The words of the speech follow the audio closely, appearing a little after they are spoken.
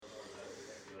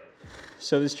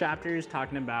So this chapter is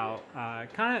talking about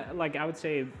kind of like I would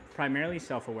say primarily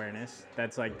self-awareness.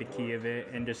 That's like the key of it,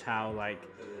 and just how like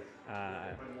uh,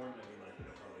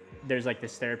 there's like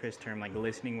this therapist term like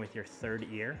listening with your third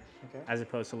ear, Okay. as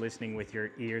opposed to listening with your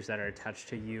ears that are attached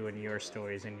to you and your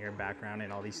stories and your background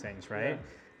and all these things, right? Yeah.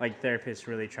 Like therapists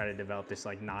really try to develop this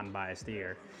like non-biased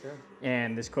ear. Sure.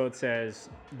 And this quote says,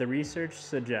 "The research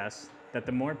suggests that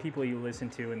the more people you listen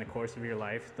to in the course of your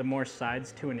life, the more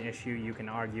sides to an issue you can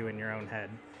argue in your own head,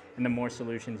 and the more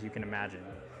solutions you can imagine.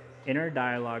 Inner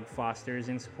dialogue fosters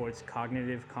and supports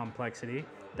cognitive complexity,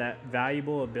 that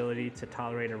valuable ability to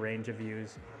tolerate a range of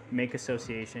views, make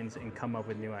associations, and come up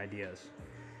with new ideas."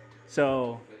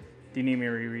 So, do you need me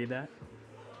to reread that?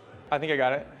 I think I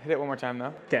got it. Hit it one more time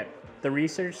though. Okay. The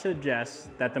research suggests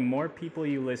that the more people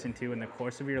you listen to in the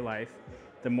course of your life,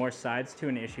 the more sides to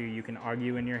an issue you can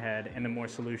argue in your head, and the more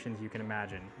solutions you can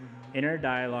imagine. Inner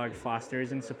dialogue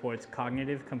fosters and supports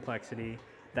cognitive complexity,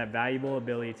 that valuable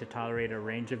ability to tolerate a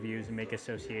range of views and make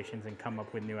associations and come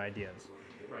up with new ideas.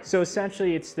 So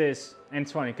essentially it's this, and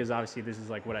it's funny because obviously this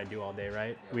is like what I do all day,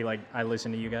 right? I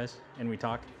listen to you guys and we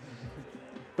talk.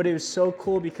 But it was so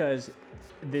cool because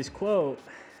this quote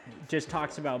just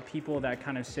talks about people that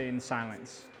kind of sit in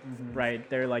silence, right?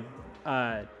 They're like,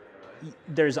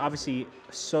 there's obviously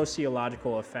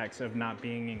sociological effects of not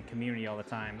being in community all the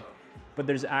time, but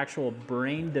there's actual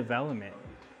brain development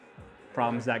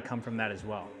problems that come from that as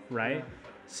well, right? Yeah.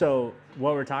 So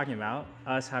what we're talking about,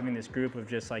 us having this group of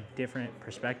just like different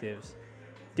perspectives,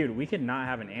 dude, we could not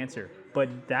have an answer, but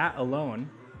that alone,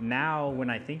 now when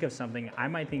I think of something, I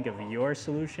might think of your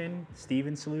solution,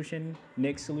 Steven's solution,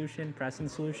 Nick's solution,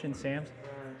 Preston's solution, Sam's,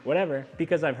 whatever,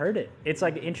 because I've heard it. It's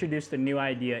like introduced a new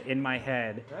idea in my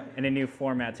head and a new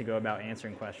format to go about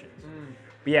answering questions.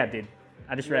 But yeah, dude,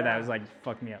 I just read that. It was like,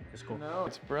 fuck me up. It's cool. No,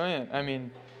 it's brilliant. I mean,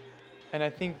 and I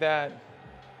think that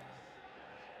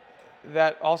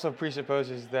also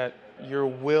presupposes that you're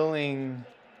willing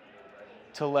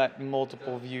to let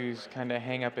multiple views kind of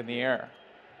hang up in the air,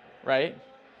 right?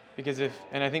 Because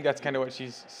and I think that's kind of what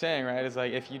she's saying, right? Is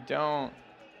like if you don't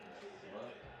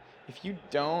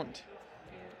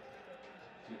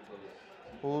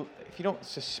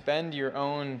suspend your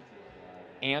own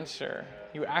answer,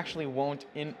 you actually won't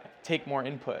take more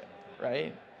input,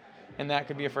 right? And that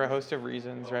could be for a host of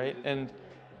reasons, right? And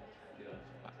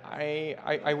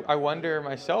I wonder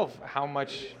myself how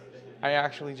much I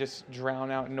actually just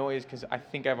drown out noise because I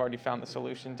think I've already found the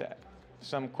solution to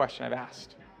some question I've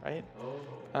asked, right?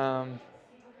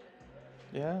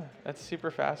 Yeah, that's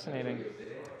super fascinating.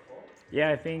 Yeah,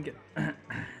 I think,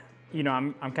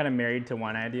 I'm kind of married to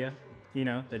one idea,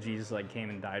 that Jesus like came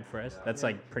and died for us. That's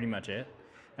like pretty much it.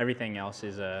 Everything else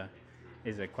is a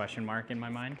question mark in my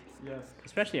mind. Yes.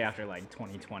 Especially after like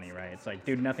 2020, right? It's like,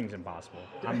 dude, nothing's impossible.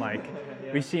 I'm like,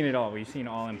 we've seen it all. We've seen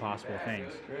all impossible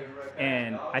things.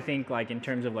 And I think like in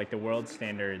terms of like the world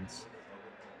standards,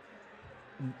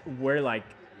 we're like,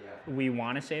 we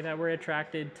want to say that we're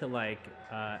attracted to like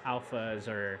alphas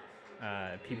or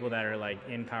people that are like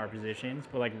in power positions,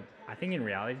 but like I think in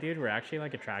reality, dude, we're actually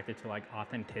like attracted to like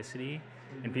authenticity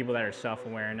and people that are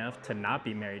self-aware enough to not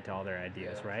be married to all their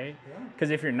ideas, right?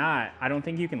 Because if you're not, I don't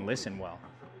think you can listen well.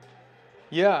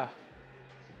 Yeah.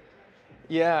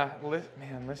 Yeah,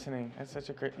 listening. That's such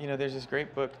a great. There's this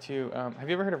great book too. Have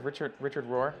you ever heard of Richard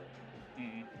Rohr?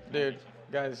 Mm-hmm. Dude,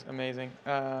 guy's amazing.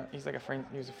 He's like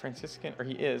he was a Franciscan, or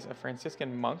he is a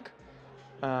Franciscan monk.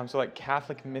 So like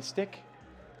Catholic mystic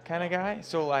kind of guy.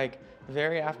 So like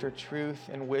very after truth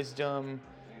and wisdom,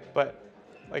 but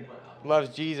like loves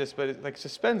Jesus, but it, like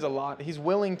suspends a lot. He's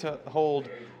willing to hold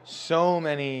so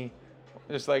many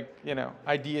just like,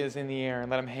 ideas in the air and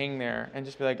let them hang there and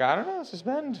just be like, I don't know,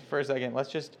 suspend for a second. Let's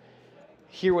just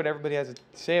hear what everybody has to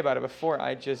say about it before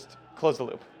I just close the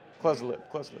loop. Because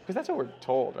that's what we're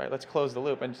told, right? Let's close the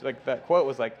loop. And like that quote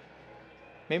was like,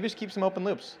 maybe just keep some open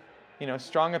loops.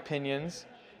 Strong opinions,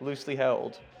 loosely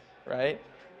held, right?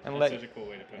 And That's such a cool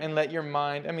way to put it. And let your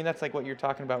mind. I mean, that's like what you're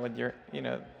talking about with your,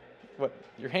 what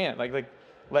your hand. Like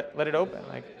let it open.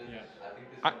 Like,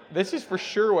 this is for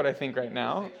sure what I think right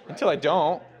now. Until I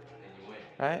don't,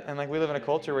 right? And like we live in a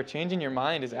culture where changing your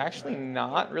mind is actually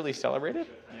not really celebrated.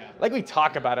 Yeah. Like we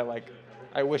talk about it. Like,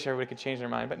 I wish everybody could change their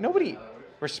mind, but nobody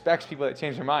respects people that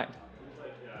change their mind.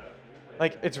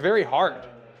 Like it's very hard.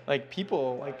 Like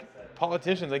people, like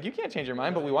politicians, like you can't change your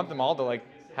mind, but we want them all to like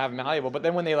have malleable. But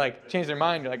then when they like change their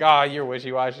mind, you're like, oh, you're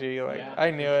wishy-washy. Like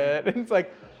I knew it. And it's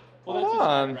like, hold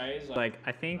on. Right? Like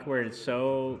I think we're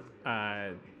so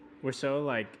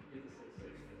like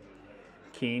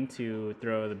keen to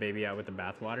throw the baby out with the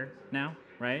bathwater now.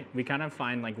 right? We kind of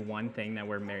find like one thing that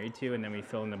we're married to, and then we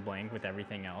fill in the blank with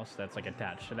everything else that's like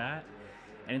attached to that.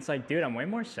 And it's like, dude, I'm way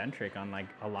more centric on like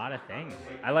a lot of things.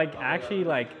 I like actually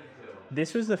like,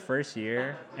 this was the first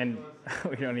year, and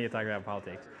we don't need to talk about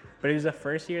politics, but it was the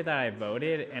first year that I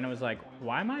voted, and it was like,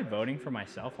 why am I voting for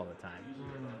myself all the time?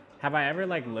 Have I ever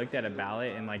like looked at a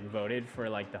ballot and like voted for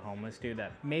like the homeless dude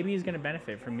that maybe is gonna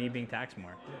benefit from me being taxed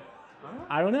more?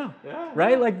 I don't know,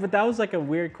 right? Like, but that was like a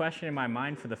weird question in my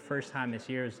mind for the first time this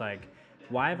year. Is like,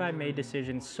 why have I made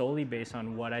decisions solely based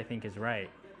on what I think is right?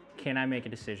 Can I make a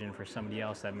decision for somebody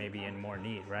else that may be in more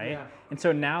need, right? Yeah. And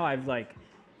so now I've like,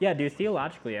 yeah, dude,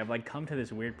 theologically, I've like come to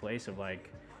this weird place of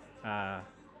like, I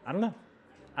don't know.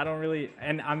 I don't really,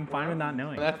 and I'm fine with not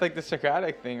knowing. That's like the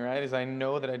Socratic thing, right? Is I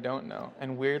know that I don't know.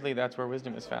 And weirdly, that's where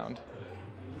wisdom is found.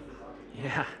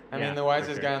 Yeah. I mean, the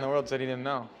wisest guy in the world said he didn't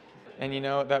know. And you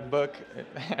know, that book,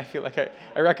 I feel like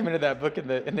I recommended that book in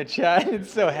the chat.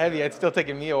 It's so heavy. It's still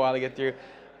taking me a while to get through.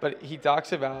 But he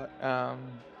talks about how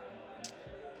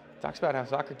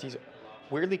Socrates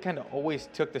weirdly kind of always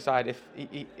took the side. If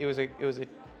it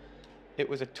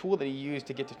was a tool that he used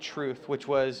to get to truth, which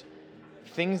was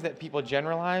things that people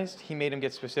generalized, he made them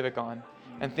get specific on.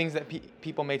 And things that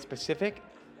people made specific,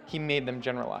 he made them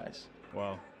generalize.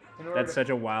 Wow. That's such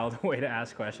a wild way to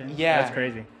ask questions. Yeah. That's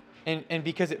crazy. And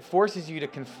because it forces you to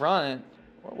confront,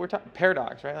 we're talking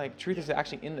paradox, right? Like truth is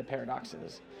actually in the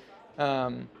paradoxes.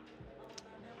 And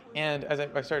as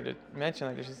I started to mention,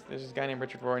 like there's this guy named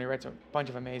Richard Rohr, and he writes a bunch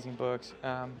of amazing books.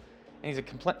 And he's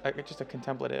just a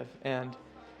contemplative. And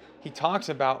he talks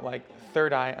about like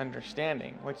third eye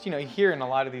understanding, which, you know, you hear in a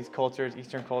lot of these cultures,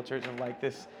 Eastern cultures, of like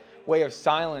this way of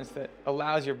silence that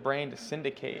allows your brain to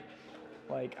syndicate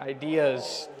like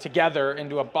ideas together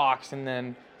into a box and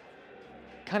then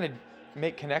kind of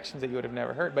make connections that you would have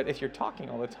never heard. But if you're talking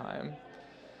all the time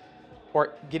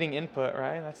or getting input,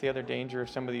 right? That's the other danger of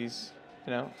some of these,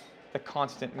 you know, the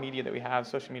constant media that we have,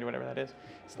 social media, whatever that is.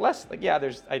 It's less like, yeah,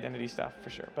 there's identity stuff for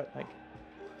sure. But like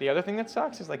the other thing that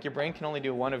sucks is like your brain can only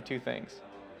do one of two things.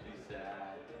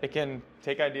 It can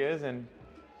take ideas and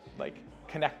like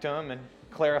connect them and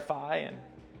clarify and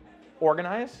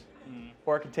organize,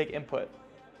 or it can take input.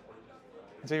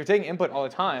 And so you're taking input all the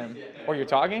time, or you're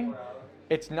talking,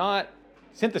 it's not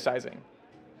synthesizing.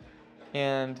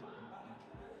 And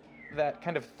that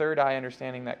kind of third eye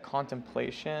understanding, that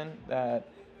contemplation that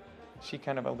she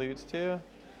kind of alludes to,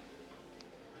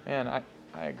 man,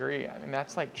 I agree. I mean,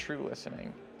 that's like true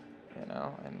listening, you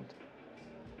know, and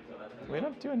we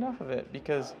don't do enough of it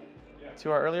because,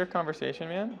 to our earlier conversation,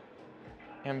 man,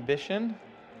 ambition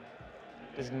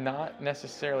is not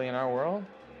necessarily in our world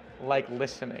like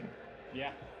listening.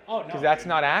 Yeah. Oh, no. Because that's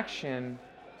not action.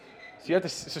 So you have to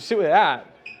sit with that,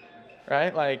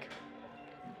 right? Like,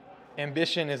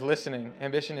 ambition is listening.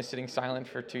 Ambition is sitting silent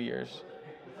for 2 years.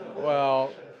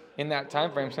 Well, in that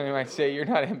time frame, somebody might say, you're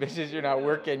not ambitious, you're not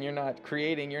working, you're not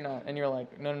creating, you're not, and you're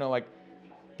like, no, like,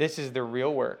 this is the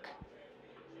real work.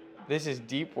 This is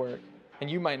deep work. And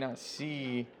you might not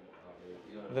see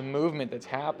the movement that's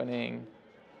happening,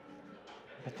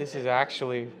 but this is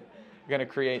actually going to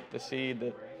create the seed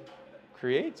that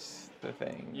creates the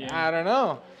thing. Yeah. I don't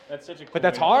know. That's such a cool But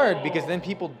that's way. hard because then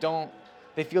people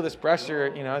they feel this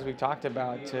pressure, you know, as we've talked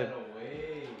about, to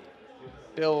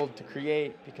build, to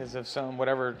create because of some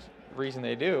whatever reason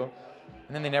they do,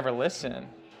 and then they never listen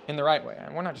in the right way.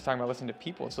 And we're not just talking about listening to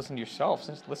people, it's listen to yourself,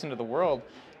 it's listen to the world,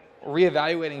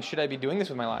 reevaluating, should I be doing this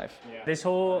with my life? Yeah. This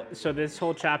whole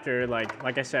chapter,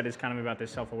 like I said, is kind of about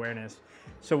this self-awareness.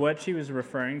 So what she was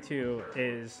referring to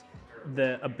is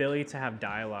the ability to have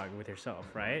dialogue with yourself,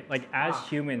 right? Like as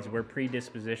humans, we're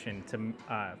predispositioned to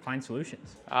find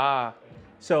solutions.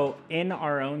 So in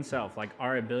our own self, like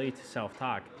our ability to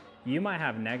self-talk, you might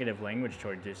have negative language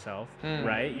towards yourself,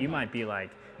 right? You might be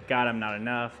like, God, I'm not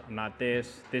enough, I'm not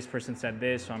this person said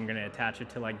this, so I'm gonna attach it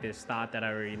to like this thought that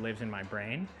already lives in my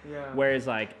brain. Yeah. Whereas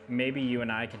like maybe you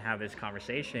and I can have this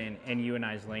conversation and you and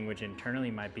I's language internally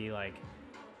might be like,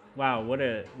 wow, what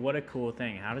a cool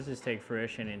thing. How does this take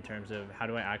fruition in terms of how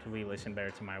do I actively listen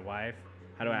better to my wife?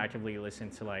 How do I actively listen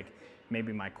to like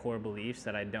maybe my core beliefs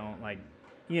that I don't like,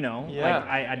 you know, like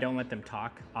I don't let them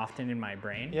talk often in my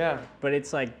brain. Yeah. But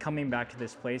it's like coming back to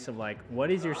this place of like,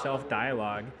 what is your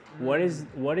self-dialogue? What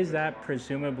is that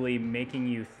presumably making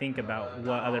you think about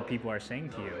what other people are saying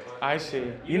to you? I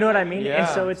see. You know what I mean? Yeah. And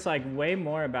so it's like way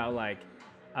more about like,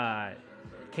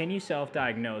 can you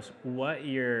self-diagnose what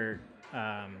your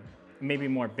maybe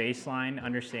more baseline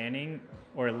understanding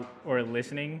or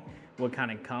listening would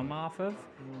kind of come off of,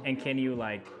 and can you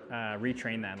like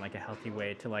retrain that in like a healthy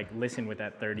way to like listen with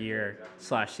that third ear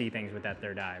 / see things with that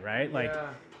third eye, right? Like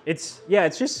it's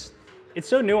just It's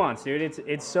so nuanced, dude.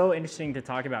 It's so interesting to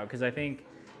talk about because I think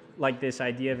like this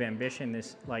idea of ambition,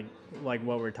 this like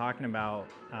what we're talking about,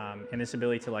 and this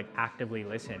ability to like actively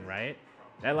listen, right?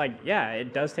 That like yeah,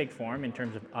 it does take form in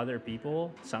terms of other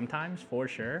people sometimes for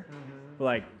sure. But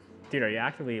like, dude, are you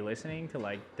actively listening to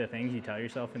like the things you tell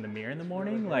yourself in the mirror in the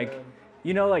morning? Like,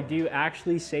 you know, like do you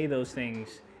actually say those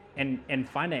things and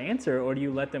find an answer, or do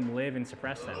you let them live and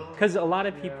suppress them? Because a lot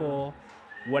of people,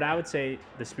 what I would say,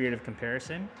 the spirit of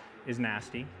comparison is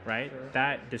nasty, right? Sure.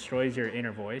 That destroys your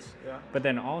inner voice. Yeah. But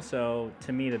then also,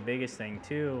 to me, the biggest thing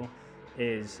too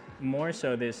is more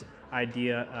so this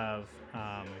idea of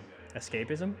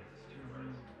escapism.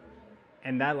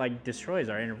 And that like destroys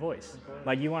our inner voice.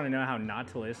 Like you want to know how not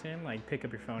to listen, like pick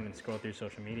up your phone and scroll through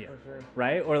social media,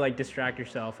 right? Or like distract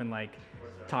yourself and like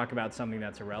talk about something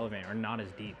that's irrelevant or not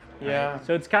as deep. Right? Yeah.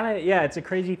 So it's kind of, yeah, it's a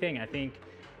crazy thing. I think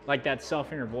like that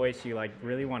self-inner voice, you like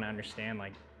really want to understand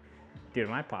like, dude,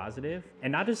 am I positive?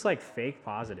 And not just like fake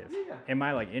positive. Yeah. Am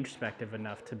I like introspective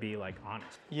enough to be like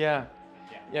honest? Yeah.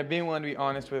 Yeah, being willing to be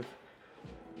honest with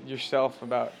yourself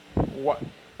about what,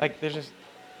 like there's just,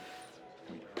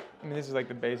 I mean, this is like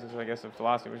the basis, I guess, of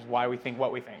philosophy, which is why we think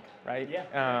what we think, right?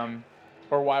 Yeah.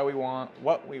 Or why we want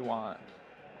what we want,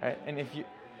 right? And if you,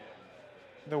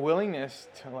 the willingness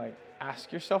to like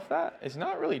ask yourself that is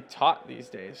not really taught these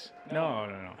days. No,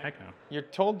 heck no. You're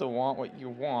told to want what you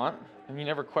want, and you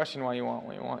never question why you want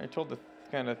what you want. You're told to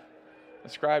kind of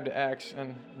ascribe to X,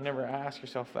 and you never ask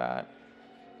yourself that.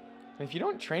 And if you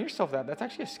don't train yourself that's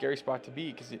actually a scary spot to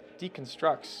be, because it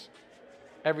deconstructs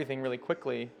everything really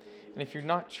quickly. And if you're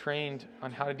not trained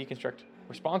on how to deconstruct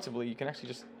responsibly, you can actually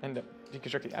just end up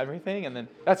deconstructing everything, and then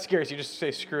that's scary. So you just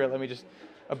say, screw it, let me just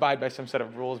abide by some set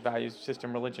of rules, values,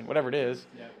 system, religion, whatever it is.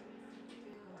 Yeah.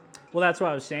 Well, that's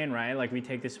what I was saying, right? Like we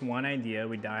take this one idea,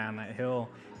 we die on that hill,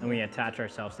 and we attach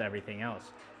ourselves to everything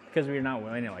else because we're not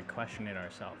willing to like question it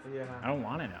ourselves. Yeah. I don't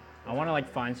want to know. I want to like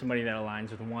find somebody that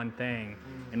aligns with one thing,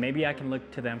 and maybe I can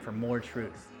look to them for more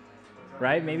truth,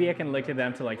 right? Maybe I can look to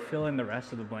them to like fill in the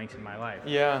rest of the blanks in my life.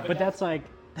 Yeah. But that's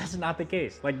not the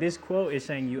case. Like this quote is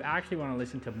saying you actually want to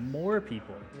listen to more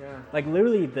people. Yeah. Like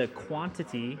literally the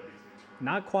quantity,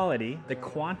 not quality, the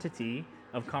quantity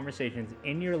of conversations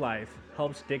in your life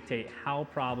helps dictate how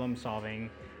problem solving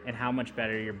and how much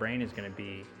better your brain is going to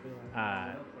be,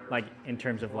 like in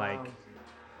terms of like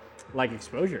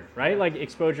exposure, right? Like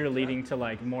exposure leading to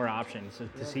like more options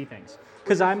to see things.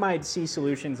 Because I might see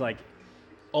solutions like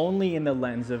only in the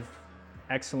lens of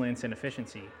excellence and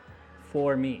efficiency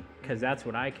for me, because that's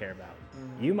what I care about.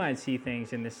 You might see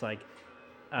things in this like,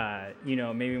 you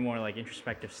know, maybe more like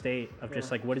introspective state of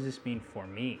just like, what does this mean for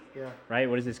me? Yeah. Right?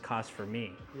 What does this cost for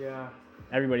me? Yeah.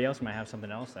 Everybody else might have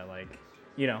something else that like,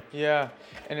 you know. Yeah,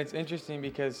 and it's interesting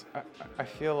because I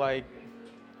feel like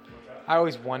I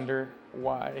always wonder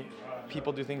why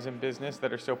people do things in business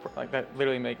that are so like that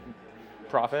literally make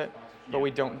profit, but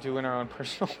we don't do in our own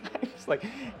personal lives. Like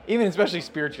even especially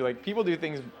spiritually, like people do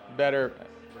things better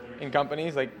in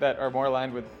companies like that are more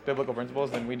aligned with biblical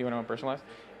principles than we do in our own personal lives.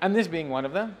 And this being one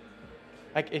of them.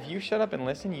 Like if you shut up and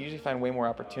listen, you usually find way more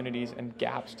opportunities and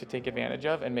gaps to take advantage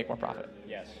of and make more profit.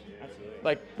 Yes, absolutely.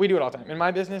 Like we do it all the time. In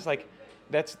my business, like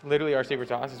that's literally our secret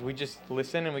sauce is we just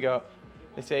listen and we go,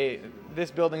 they say,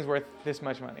 this building's worth this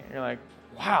much money. And you're like,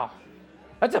 wow,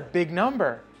 that's a big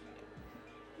number.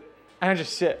 And I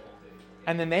just sit.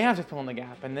 And then they have to fill in the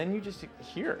gap. And then you just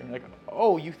hear, and you're like,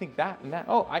 oh, you think that and that.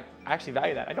 Oh, I actually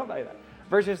value that. I don't value that.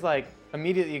 Versus like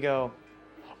immediately you go,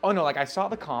 oh no, like I saw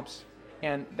the comps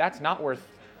and that's not worth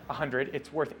 100,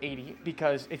 it's worth 80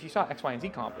 because if you saw X, Y, and Z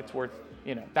comp, it's worth,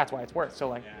 you know, that's why it's worth. So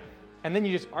like, and then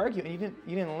you just argue and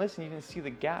you didn't listen, you didn't see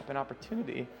the gap and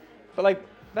opportunity. But like,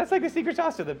 that's like the secret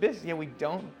sauce to the business. Yeah, we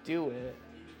don't do it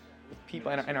with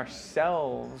people and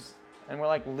ourselves, and we're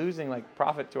like losing like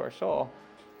profit to our soul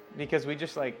because we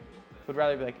just like would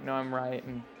rather be like, no, I'm right,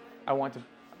 and I want to,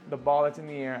 the ball that's in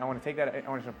the air, I want to take that, I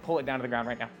want to pull it down to the ground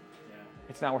right now. Yeah.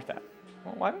 It's not worth that.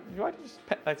 Well, why don't you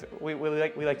just,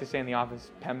 we like to say in the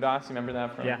office, PEMDAS, you remember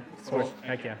that from school?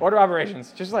 Heck yeah. Order of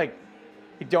operations, just like,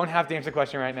 you don't have to answer the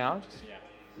question right now, just,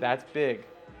 that's big,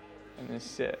 and then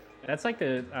sit. That's like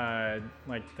the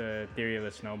theory of the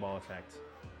snowball effect.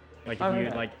 Like if you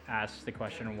like ask the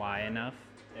question why enough,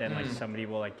 then like somebody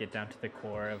will like get down to the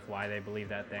core of why they believe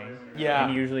that thing. Yeah.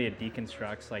 And usually it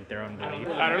deconstructs like their own belief.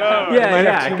 I don't know.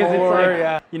 Yeah, because it's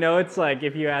like, you know, it's like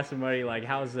if you ask somebody like,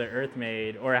 how is the Earth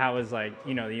made, or how is like,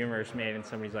 you know, the universe made, and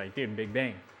somebody's like, dude, Big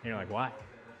Bang, and you're like, why?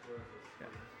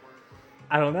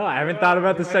 I don't know. I haven't thought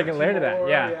about the second layer to that.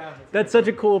 Yeah. That's such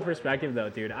a cool perspective though,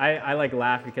 dude. I like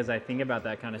laugh because I think about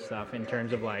that kind of stuff in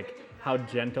terms of like how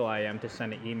gentle I am to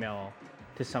send an email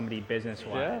to somebody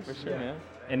business-wise. Yeah, for sure, man.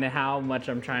 and how much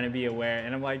I'm trying to be aware.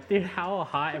 And I'm like, dude, how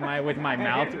hot am I with my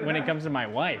mouth when it comes to my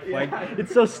wife? Like,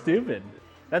 it's so stupid.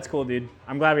 That's cool, dude.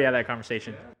 I'm glad we had that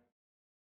conversation.